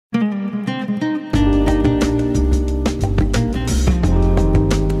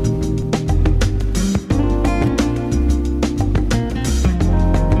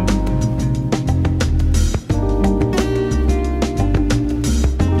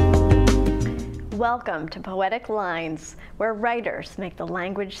Welcome to Poetic Lines, where writers make the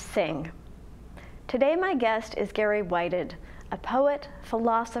language sing. Today my guest is Gary Whited, a poet,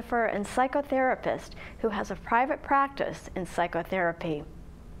 philosopher, and psychotherapist who has a private practice in psychotherapy.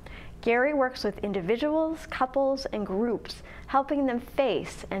 Gary works with individuals, couples, and groups, helping them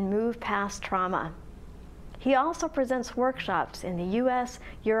face and move past trauma. He also presents workshops in the US,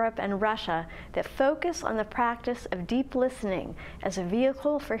 Europe, and Russia that focus on the practice of deep listening as a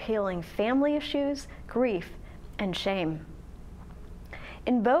vehicle for healing family issues, grief, and shame.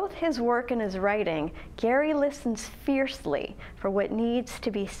 In both his work and his writing, Gary listens fiercely for what needs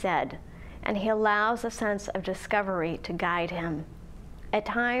to be said, and he allows a sense of discovery to guide him. At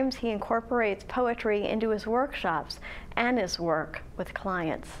times, he incorporates poetry into his workshops and his work with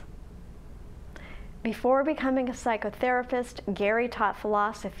clients. Before becoming a psychotherapist, Gary taught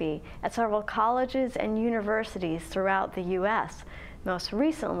philosophy at several colleges and universities throughout the US, most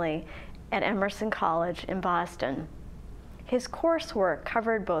recently at Emerson College in Boston. His coursework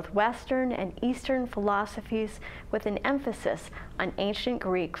covered both Western and Eastern philosophies with an emphasis on ancient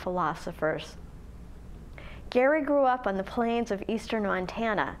Greek philosophers. Gary grew up on the plains of eastern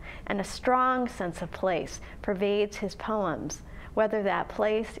Montana, and a strong sense of place pervades his poems, whether that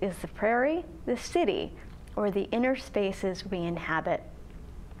place is the prairie, the city, or the inner spaces we inhabit.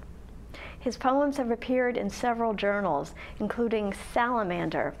 His poems have appeared in several journals, including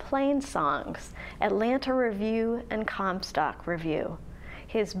Salamander, Plain Songs, Atlanta Review, and Comstock Review.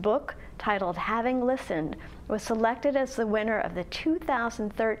 His book, titled Having Listened, was selected as the winner of the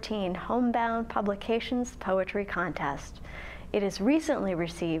 2013 Homebound Publications Poetry Contest. It has recently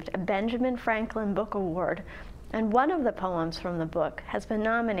received a Benjamin Franklin Book Award, and one of the poems from the book has been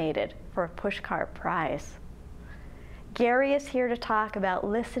nominated for a Pushcart Prize. Gary is here to talk about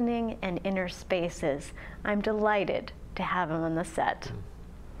listening and inner spaces. I'm delighted to have him on the set.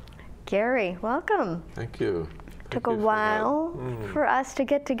 Gary, welcome. Thank you. Took a while for us to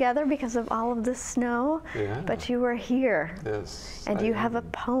get together because of all of the snow, but you were here. Yes. And you have a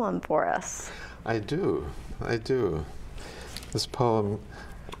poem for us. I do. This poem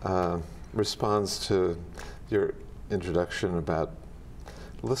responds to your introduction about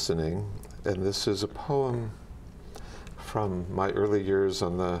listening, and this is a poem from my early years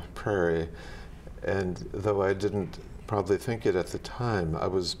on the prairie, and though I didn't probably think it at the time, I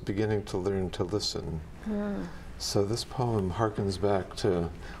was beginning to learn to listen. So this poem harkens back to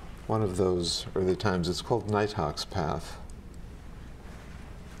one of those early times. It's called Nighthawk's Path.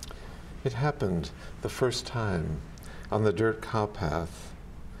 It happened the first time on the dirt cow path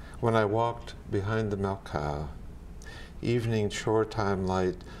when I walked behind the milk cow, evening shore time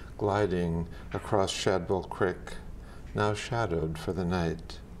light gliding across Shadwell Creek, now shadowed for the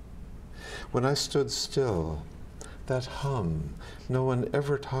night. When I stood still, that hum no one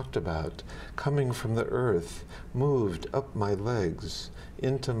ever talked about, coming from the earth, moved up my legs,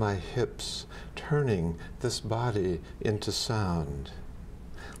 into my hips, turning this body into sound.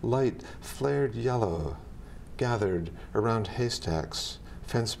 Light flared yellow, gathered around haystacks,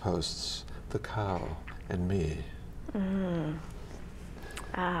 fence posts, the cow, and me.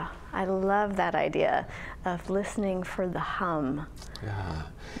 I love that idea of listening for the hum. Yeah,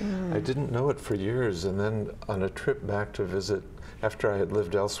 I didn't know it for years, and then on a trip back to visit, after I had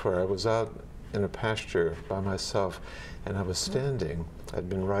lived elsewhere, I was out in a pasture by myself, and I was standing. I'd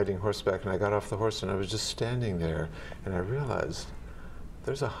been riding horseback, and I got off the horse, and I was just standing there, and I realized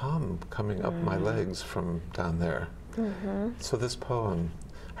there's a hum coming up my legs from down there. So this poem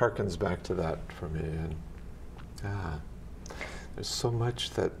harkens back to that for me. And there's so much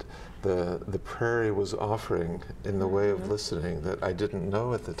that the prairie was offering in the way of listening that I didn't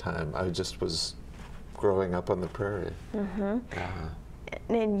know at the time. I just was growing up on the prairie.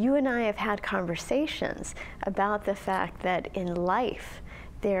 And you and I have had conversations about the fact that in life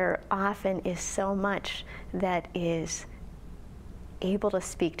there often is so much that is able to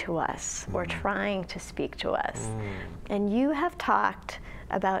speak to us or trying to speak to us. And you have talked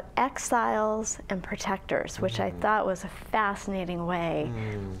about exiles and protectors, which I thought was a fascinating way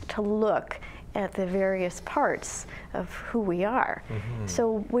to look at the various parts of who we are.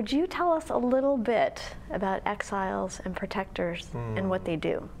 So would you tell us a little bit about exiles and protectors and what they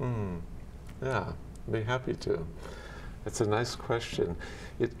do? Yeah, I'd be happy to. It's a nice question.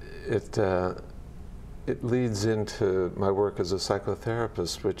 It leads into my work as a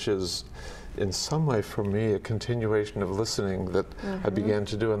psychotherapist, which is in some way for me a continuation of listening that I began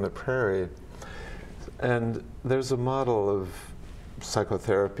to do on the prairie. And there's a model of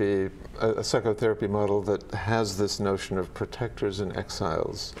psychotherapy, a psychotherapy model that has this notion of protectors and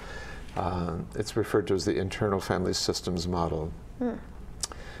exiles. It's referred to as the internal family systems model.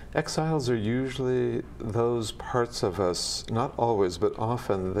 Exiles are usually those parts of us, not always, but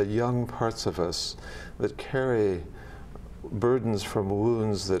often the young parts of us that carry burdens from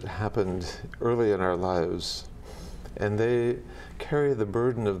wounds that happened early in our lives. And they carry the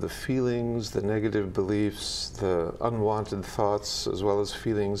burden of the feelings, the negative beliefs, the unwanted thoughts, as well as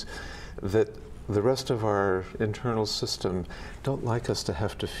feelings that the rest of our internal system don't like us to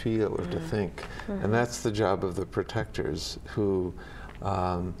have to feel or to think. And that's the job of the protectors, who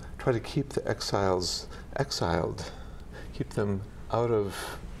try to keep the exiles exiled, keep them out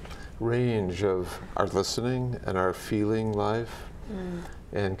of range of our listening and our feeling life,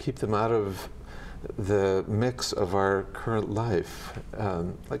 and keep them out of the mix of our current life,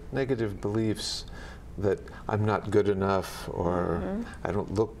 like negative beliefs that I'm not good enough, or I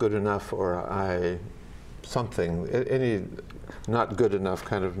don't look good enough, or any not good enough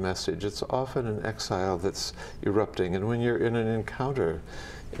kind of message. It's often an exile that's erupting. And when you're in an encounter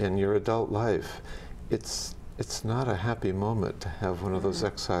in your adult life, it's not a happy moment to have one of those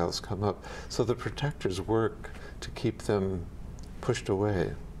exiles come up. So the protectors work to keep them pushed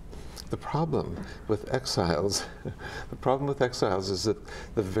away. The problem with exiles, is that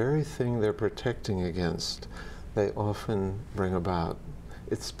the very thing they're protecting against, they often bring about.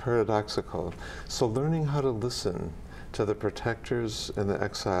 It's paradoxical. So learning how to listen to the protectors and the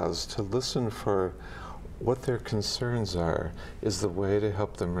exiles, to listen for what their concerns are, is the way to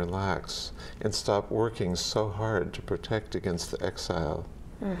help them relax and stop working so hard to protect against the exile.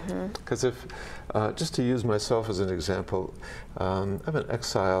 Because if, just to use myself as an example, I'm an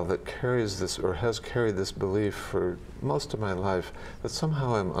exile that carries this, or has carried this belief for most of my life, that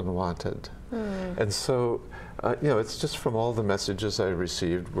somehow I'm unwanted. And so, it's just from all the messages I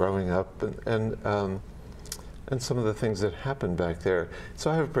received growing up, and some of the things that happened back there.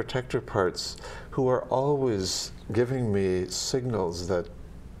 So I have protector parts who are always giving me signals that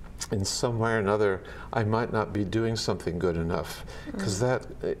in some way or another I might not be doing something good enough. Because that,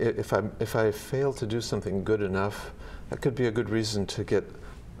 if I fail to do something good enough, that could be a good reason to get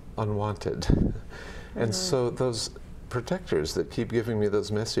unwanted. And so those protectors that keep giving me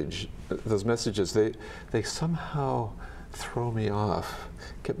those messages, they somehow throw me off,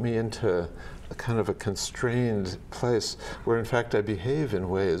 get me into a kind of a constrained place where in fact I behave in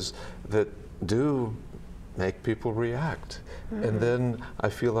ways that do make people react. And then I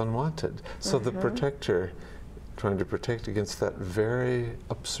feel unwanted. So the protector, trying to protect against that very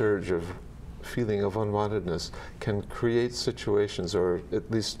upsurge of feeling of unwantedness, can create situations, or at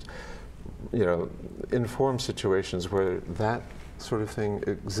least, inform situations where that sort of thing,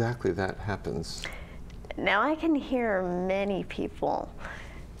 exactly that happens. Now I can hear many people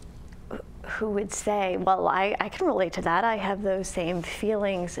who would say, well, I can relate to that. I have those same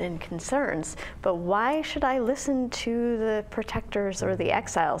feelings and concerns, but why should I listen to the protectors or the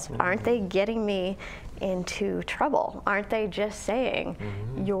exiles? Aren't they getting me into trouble? Aren't they just saying,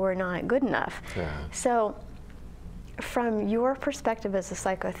 you're not good enough? So from your perspective as a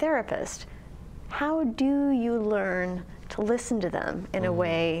psychotherapist, how do you learn to listen to them in a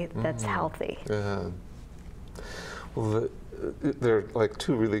way that's healthy? Well, there are like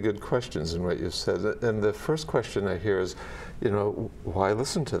two really good questions in what you said. And the first question I hear is, why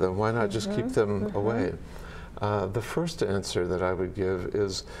listen to them? Why not just keep them away? The first answer that I would give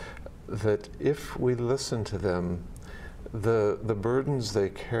is that if we listen to them, the burdens they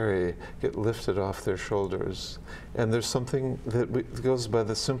carry get lifted off their shoulders. And there's something that goes by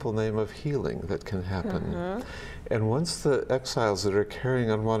the simple name of healing that can happen. And once the exiles that are carrying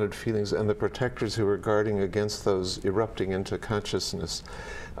unwanted feelings and the protectors who are guarding against those erupting into consciousness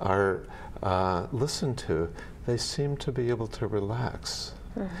are listened to, they seem to be able to relax.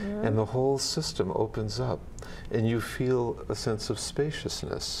 And the whole system opens up, and you feel a sense of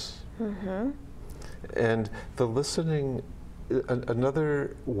spaciousness. And the listening,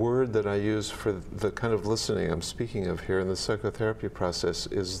 another word that I use for the kind of listening I'm speaking of here in the psychotherapy process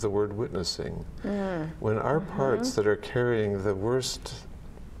is the word witnessing. When our parts that are carrying the worst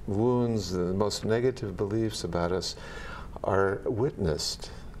wounds, the most negative beliefs about us, are witnessed,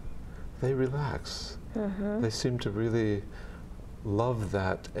 they relax. They seem to really love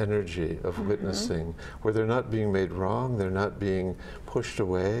that energy of witnessing, where they're not being made wrong, they're not being pushed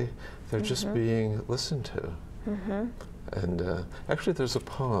away, they're just being listened to. And actually there's a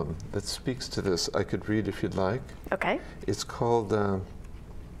poem that speaks to this I could read if you'd like. Okay. It's called In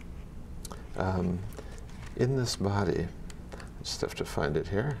This Body. I just have to find it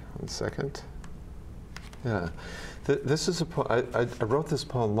here, 1 second. Yeah. This is a poem. I wrote this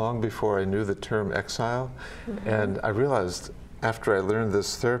poem long before I knew the term exile, and I realized after I learned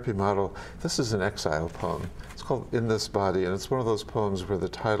this therapy model, this is an exile poem. It's called called In This Body, and it's one of those poems where the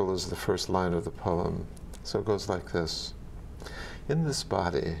title is the first line of the poem. So it goes like this. In this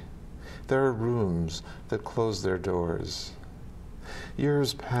body, there are rooms that close their doors.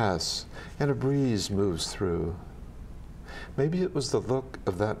 Years pass, and a breeze moves through. Maybe it was the look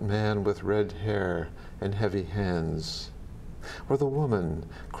of that man with red hair and heavy hands, or the woman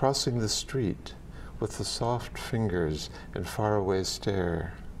crossing the street with the soft fingers and faraway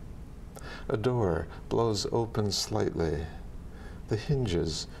stare. A door blows open slightly. The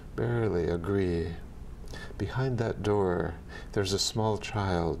hinges barely agree. Behind that door, there's a small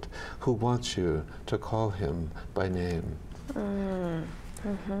child who wants you to call him by name.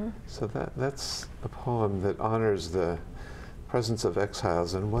 So that's a poem that honors the presence of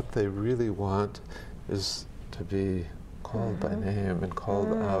exiles, and what they really want is to be called by name and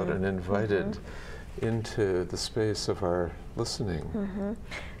called out and invited into the space of our listening.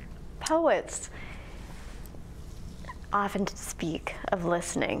 Poets often speak of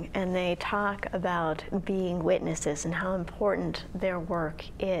listening, and they talk about being witnesses and how important their work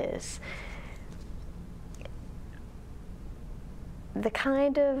is. The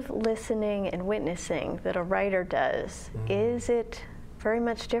kind of listening and witnessing that a writer does, is it very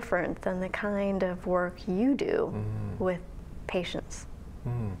much different than the kind of work you do with patients?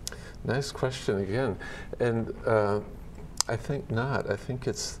 Nice question again. And I think not. I think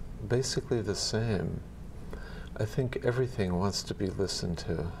it's basically the same. I think everything wants to be listened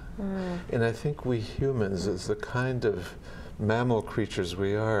to. And I think we humans, as the kind of mammal creatures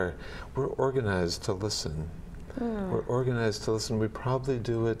we are, we're organized to listen. We're organized to listen. We probably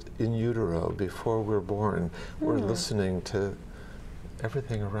do it in utero before we're born. We're listening to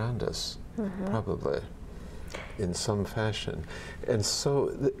everything around us, probably, in some fashion. And so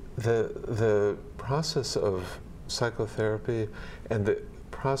the process of psychotherapy and the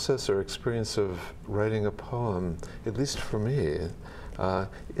process or experience of writing a poem, at least for me,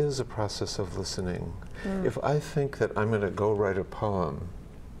 is a process of listening. If I think that I'm going to go write a poem,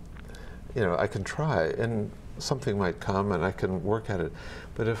 you know, I can try, and something might come and I can work at it.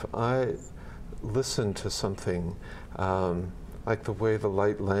 But if I listen to something like the way the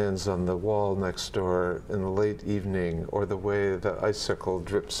light lands on the wall next door in the late evening, or the way the icicle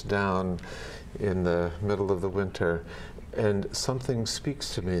drips down in the middle of the winter, and something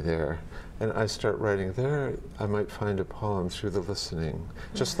speaks to me there, and I start writing there, I might find a poem through the listening.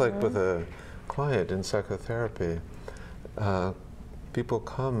 Just like with a client in psychotherapy, people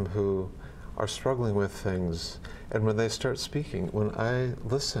come who are struggling with things, and when they start speaking, when I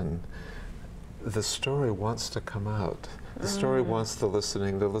listen, the story wants to come out. The story wants the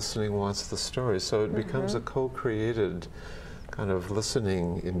listening wants the story. So it becomes a co-created kind of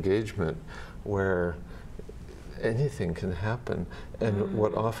listening engagement where anything can happen. And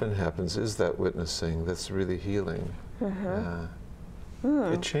what often happens is that witnessing that's really healing.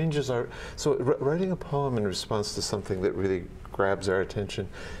 It changes our, so writing a poem in response to something that really grabs our attention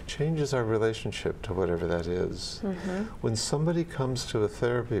changes our relationship to whatever that is. When somebody comes to a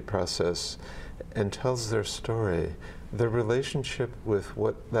therapy process and tells their story, their relationship with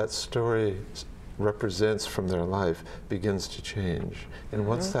what that story represents from their life begins to change. And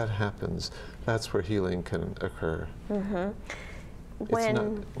once that happens, that's where healing can occur.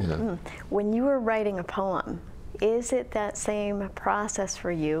 When you were writing a poem, is it that same process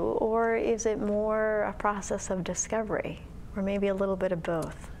for you, or is it more a process of discovery, or maybe a little bit of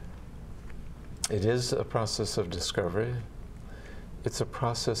both? It is a process of discovery. It's a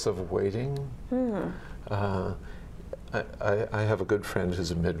process of waiting. I have a good friend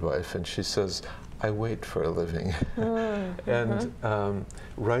who's a midwife, and she says, I wait for a living. And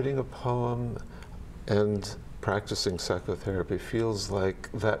writing a poem and practicing psychotherapy feels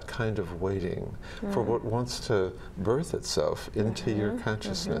like that kind of waiting for what wants to birth itself into your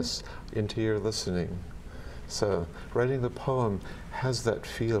consciousness, into your listening. So writing the poem has that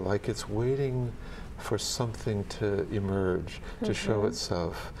feel like it's waiting for something to emerge, to show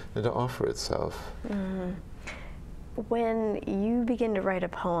itself, and to offer itself. When you begin to write a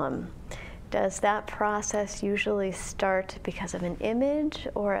poem, does that process usually start because of an image,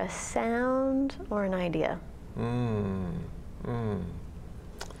 or a sound, or an idea?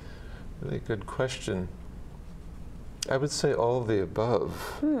 Really good question. I would say all of the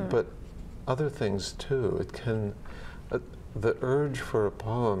above, but other things too. It can, the urge for a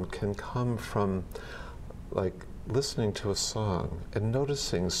poem can come from like listening to a song and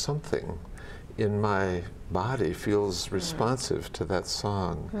noticing something in my body feels responsive to that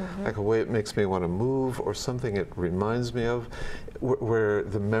song, like a way it makes me want to move, or something it reminds me of, where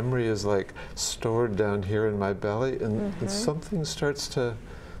the memory is like stored down here in my belly, and something starts to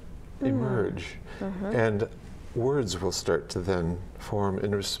emerge. And words will start to then form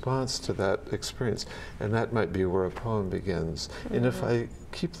in response to that experience. And that might be where a poem begins. And if I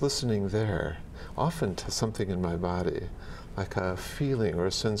keep listening there, often to something in my body, like a feeling or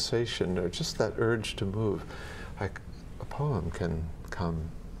a sensation or just that urge to move, like a poem can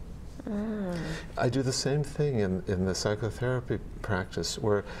come. I do the same thing in the psychotherapy practice,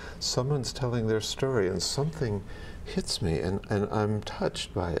 where someone's telling their story and something hits me and I'm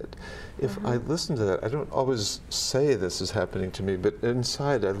touched by it. If I listen to that, I don't always say this is happening to me, but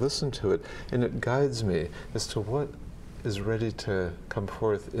inside I listen to it and it guides me as to what is ready to come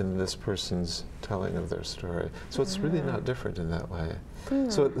forth in this person's telling of their story. So it's really not different in that way.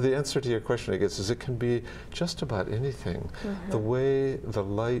 So the answer to your question, I guess, is it can be just about anything. The way the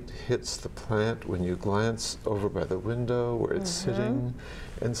light hits the plant when you glance over by the window where it's sitting,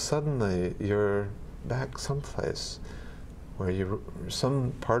 and suddenly you're back someplace where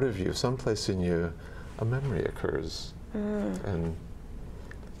some part of you, someplace in you, a memory occurs, and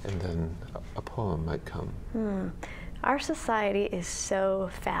then a poem might come. Our society is so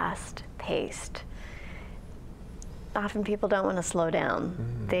fast-paced. Often people don't want to slow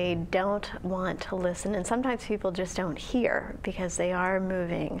down. They don't want to listen, and sometimes people just don't hear because they are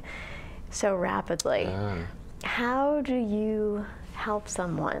moving so rapidly. How do you help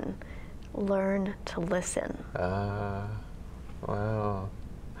someone learn to listen? Wow.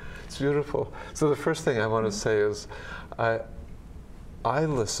 It's beautiful. So the first thing I want to say is I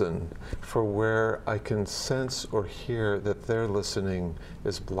listen for where I can sense or hear that their listening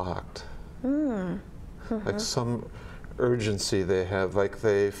is blocked. Like some urgency they have, like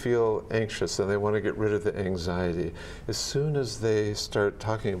they feel anxious and they want to get rid of the anxiety. As soon as they start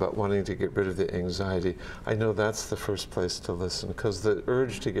talking about wanting to get rid of the anxiety, I know that's the first place to listen, because the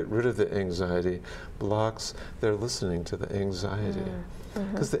urge to get rid of the anxiety blocks their listening to the anxiety.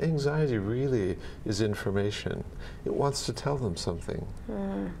 Because the anxiety really is information. It wants to tell them something.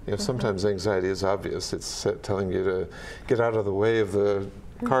 You know, sometimes anxiety is obvious. It's telling you to get out of the way of the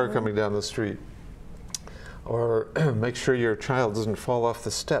car coming down the street, or make sure your child doesn't fall off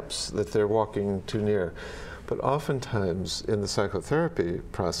the steps that they're walking too near. But oftentimes in the psychotherapy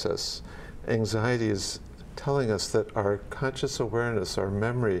process, anxiety is telling us that our conscious awareness, our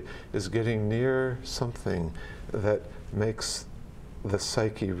memory, is getting near something that makes the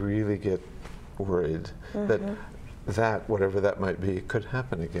psyche really get worried that whatever that might be could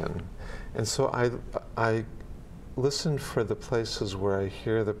happen again. And so I listen for the places where I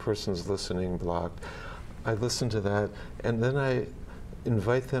hear the person's listening blocked. I listen to that, and then I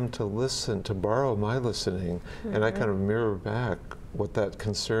invite them to listen, to borrow my listening, and I kind of mirror back what that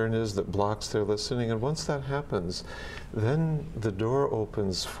concern is that blocks their listening. And once that happens, then the door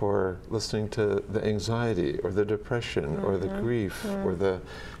opens for listening to the anxiety or the depression or the grief or the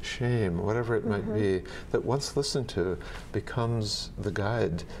shame, whatever it might be, that once listened to becomes the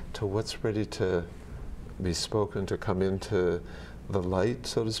guide to what's ready to be spoken, to come into the light,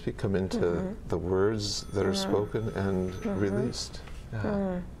 so to speak, come into the words that are spoken and released.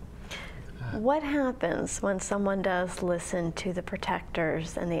 What happens when someone does listen to the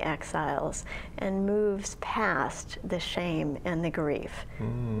protectors and the exiles and moves past the shame and the grief?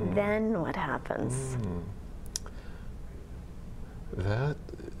 Then what happens? That,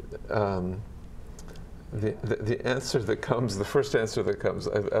 the answer that comes, the first answer that comes,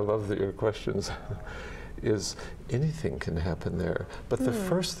 I love that your questions, is anything can happen there. But the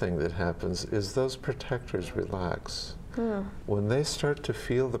first thing that happens is those protectors relax. When they start to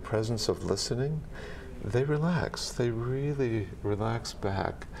feel the presence of listening, they relax. They really relax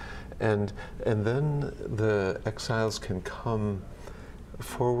back. And then the exiles can come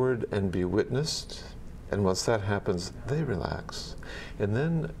forward and be witnessed. And once that happens, they relax. And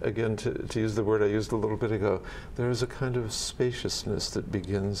then, again, to use the word I used a little bit ago, there is a kind of spaciousness that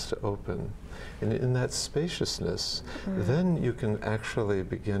begins to open. And in that spaciousness, then you can actually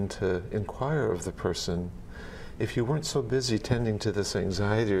begin to inquire of the person. If you weren't so busy tending to this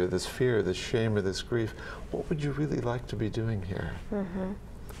anxiety or this fear, or this shame or this grief, what would you really like to be doing here?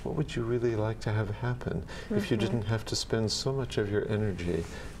 What would you really like to have happen if you didn't have to spend so much of your energy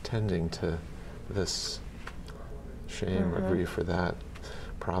tending to this shame or grief or that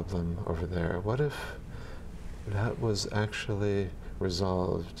problem over there? What if that was actually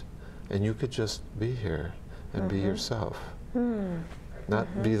resolved and you could just be here and be yourself?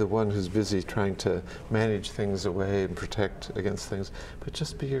 Not be the one who's busy trying to manage things away and protect against things, but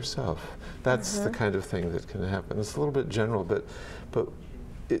just be yourself. That's the kind of thing that can happen. It's a little bit general, but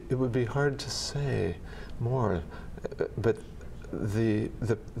it would be hard to say more. But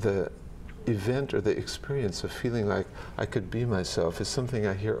the event or the experience of feeling like I could be myself is something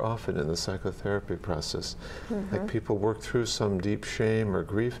I hear often in the psychotherapy process. Like people work through some deep shame or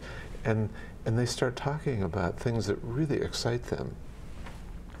grief, and they start talking about things that really excite them.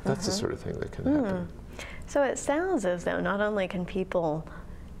 That's the sort of thing that can happen. So it sounds as though not only can people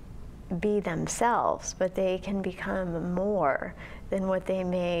be themselves, but they can become more than what they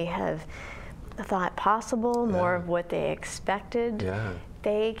may have thought possible, more of what they expected.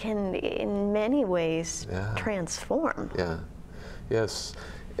 They can, in many ways, transform. Yes.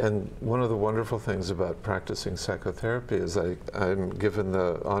 And one of the wonderful things about practicing psychotherapy is I'm given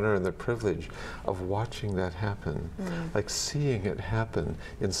the honor and the privilege of watching that happen, like seeing it happen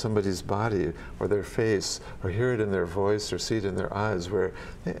in somebody's body or their face, or hear it in their voice or see it in their eyes, where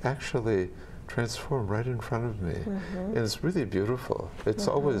they actually transform right in front of me. And it's really beautiful. It's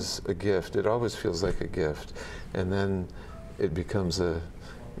always a gift. It always feels like a gift. And then it becomes a,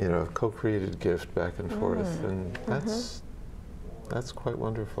 co-created gift back and forth. And that's quite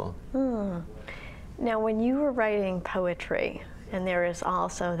wonderful. Now, when you were writing poetry, and there is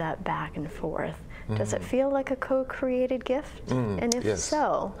also that back and forth, does it feel like a co-created gift? And if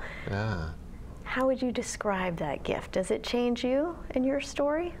so, how would you describe that gift? Does it change you and your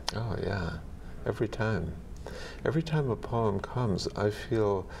story? Oh, yeah. Every time. Every time a poem comes, I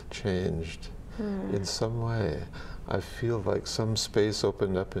feel changed in some way. I feel like some space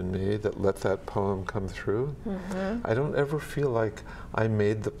opened up in me that let that poem come through. I don't ever feel like I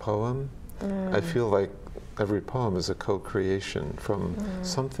made the poem. I feel like every poem is a co-creation from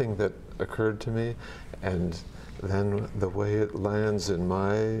something that occurred to me, and then the way it lands in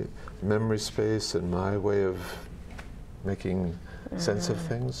my memory space and my way of making sense of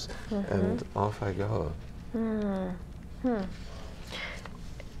things, and off I go.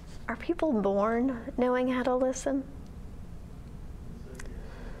 Are people born knowing how to listen?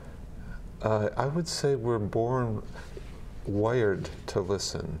 I would say we're born wired to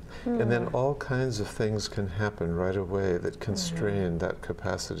listen, and then all kinds of things can happen right away that constrain that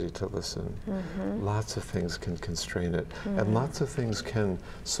capacity to listen. Lots of things can constrain it, and lots of things can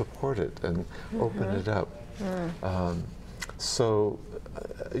support it and open it up. So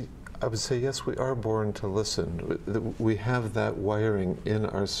I would say, yes, we are born to listen. We have that wiring in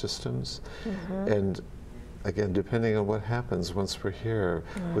our systems, and again, depending on what happens once we're here,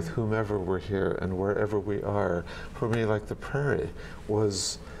 with whomever we're here and wherever we are, for me, like the prairie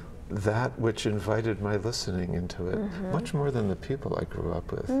was that which invited my listening into it, much more than the people I grew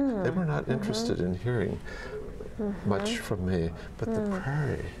up with. They were not interested in hearing much from me, but the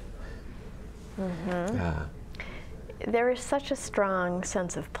prairie. There is such a strong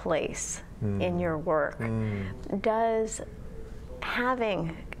sense of place in your work. Does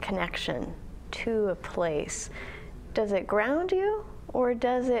having connection to a place, does it ground you, or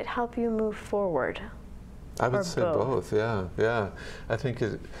does it help you move forward? I would say both. Yeah. I think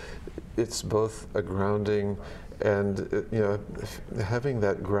it's both a grounding, and having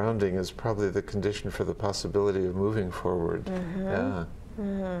that grounding is probably the condition for the possibility of moving forward.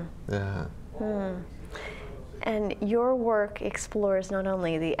 And your work explores not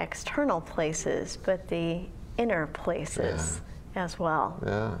only the external places, but the inner places as well.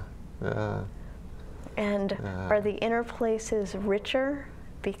 And are the inner places richer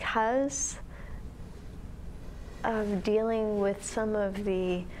because of dealing with some of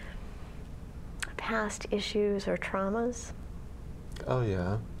the past issues or traumas? Oh,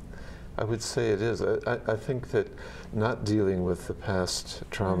 yeah. I would say it is. I think that not dealing with the past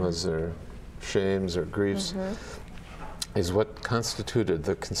traumas or shames or griefs is what constituted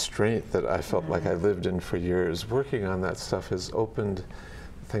the constraint that I felt like I lived in for years. Working on that stuff has opened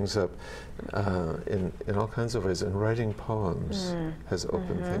things up in all kinds of ways, and writing poems has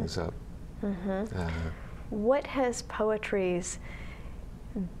opened things up. What has poetry's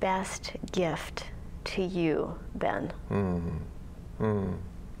best gift to you been?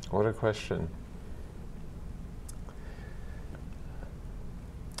 What a question.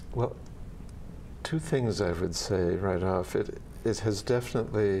 Well, two things I would say right off. It has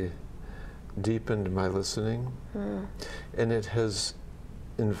definitely deepened my listening, and it has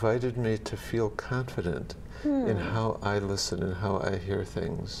invited me to feel confident in how I listen and how I hear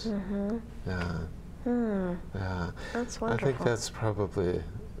things. That's wonderful. I think that's probably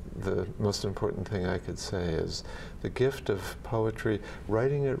the most important thing I could say, is the gift of poetry,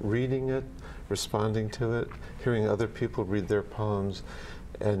 writing it, reading it, responding to it, hearing other people read their poems,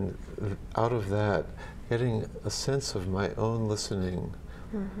 and out of that, getting a sense of my own listening.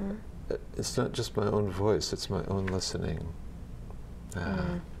 It's not just my own voice, it's my own listening.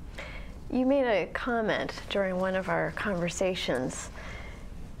 You made a comment during one of our conversations,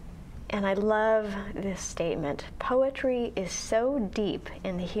 And I love this statement. Poetry is so deep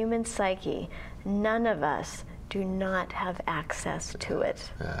in the human psyche, none of us do not have access to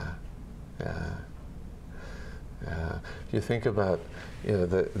it. Yeah, yeah, yeah. You think about,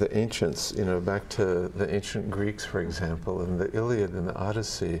 the ancients, back to the ancient Greeks, for example, and the Iliad and the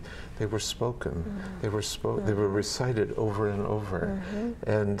Odyssey, they were spoken. They were they were recited over and over.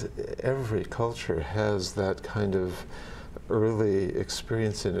 And every culture has that kind of early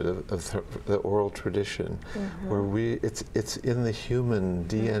experience in it of the oral tradition, where it's in the human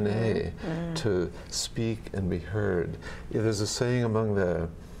DNA to speak and be heard. There's a saying among the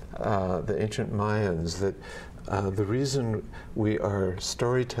ancient Mayans that the reason we are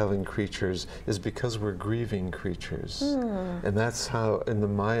storytelling creatures is because we're grieving creatures. And that's how, in the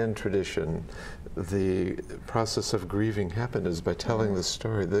Mayan tradition, the process of grieving happened, is by telling the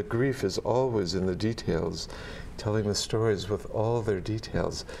story. The grief is always in the details. Telling the stories with all their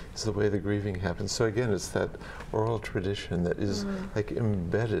details is the way the grieving happens. So again, it's that oral tradition that is like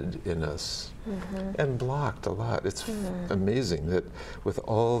embedded in us and blocked a lot. It's amazing that with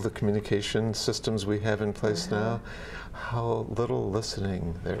all the communication systems we have in place now, how little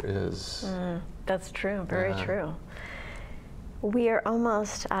listening there is. That's true, very true. We are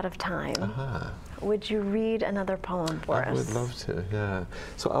almost out of time. Would you read another poem for us? I would love to, yeah.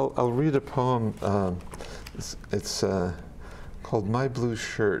 So I'll read a poem. It's called My Blue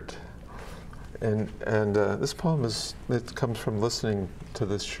Shirt. And this poem it comes from listening to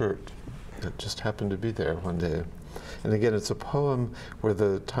this shirt that just happened to be there one day. And again, it's a poem where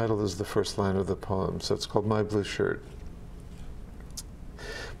the title is the first line of the poem. So it's called My Blue Shirt.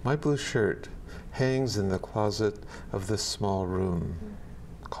 My blue shirt hangs in the closet of this small room,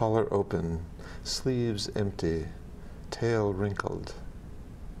 collar open, sleeves empty, tail wrinkled.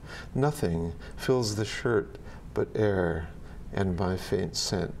 Nothing fills the shirt but air and my faint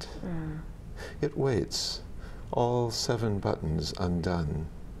scent. It waits, all 7 buttons undone,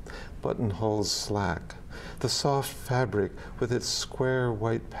 buttonholes slack, the soft fabric with its square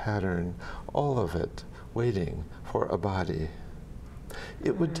white pattern, all of it waiting for a body.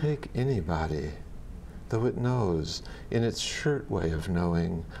 It would take anybody, though it knows, in its shirt way of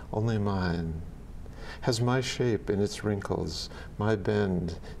knowing, only mine. Has my shape in its wrinkles, my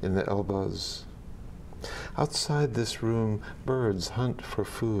bend in the elbows. Outside this room, birds hunt for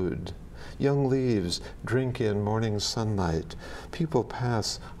food. Young leaves drink in morning sunlight. People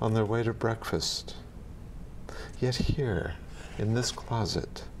pass on their way to breakfast. Yet here, in this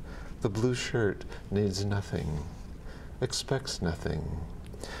closet, the blue shirt needs nothing, expects nothing,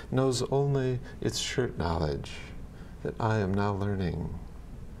 knows only its shirt knowledge that I am now learning.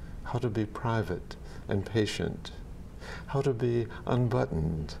 How to be private and patient, how to be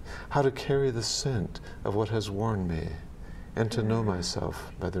unbuttoned, how to carry the scent of what has worn me, and to know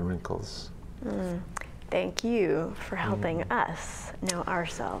myself by the wrinkles. Thank you for helping us know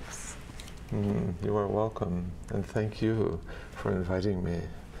ourselves. You are welcome, and thank you for inviting me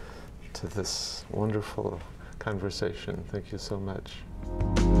to this wonderful conversation. Thank you so much.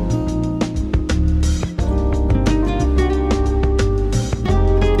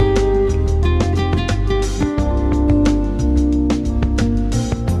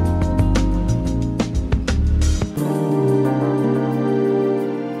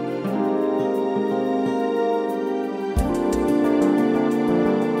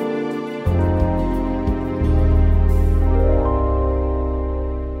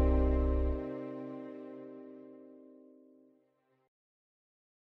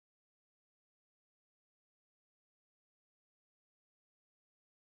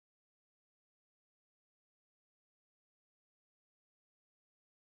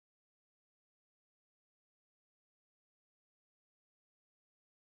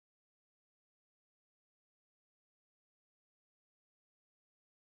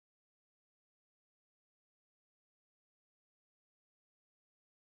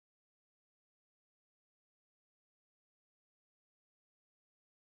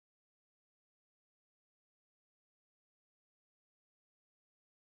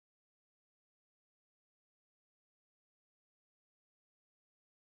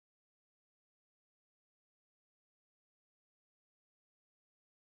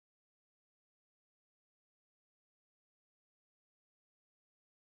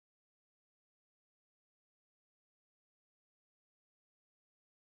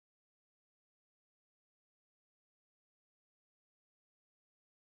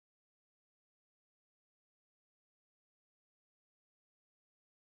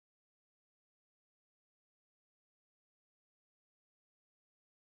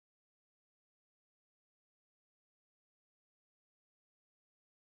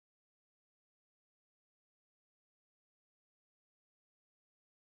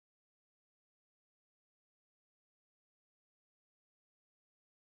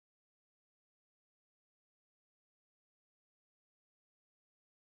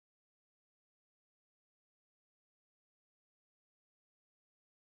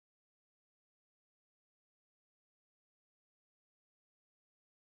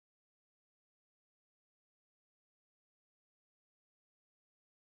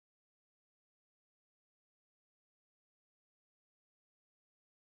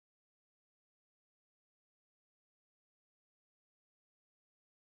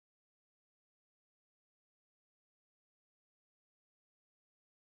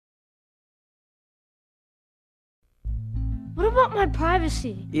 What about my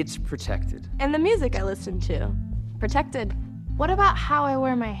privacy? It's protected. And the music I listen to. Protected. What about how I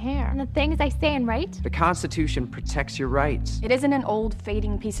wear my hair? And the things I say and write? The Constitution protects your rights. It isn't an old,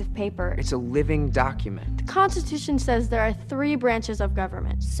 fading piece of paper. It's a living document. The Constitution says there are 3 branches of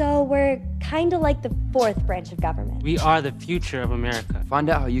government. So we're kind of like the 4th branch of government. We are the future of America.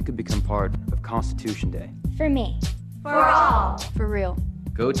 Find out how you could become part of Constitution Day. For me. For all. For real.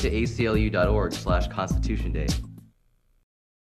 Go to aclu.org/Constitution Day.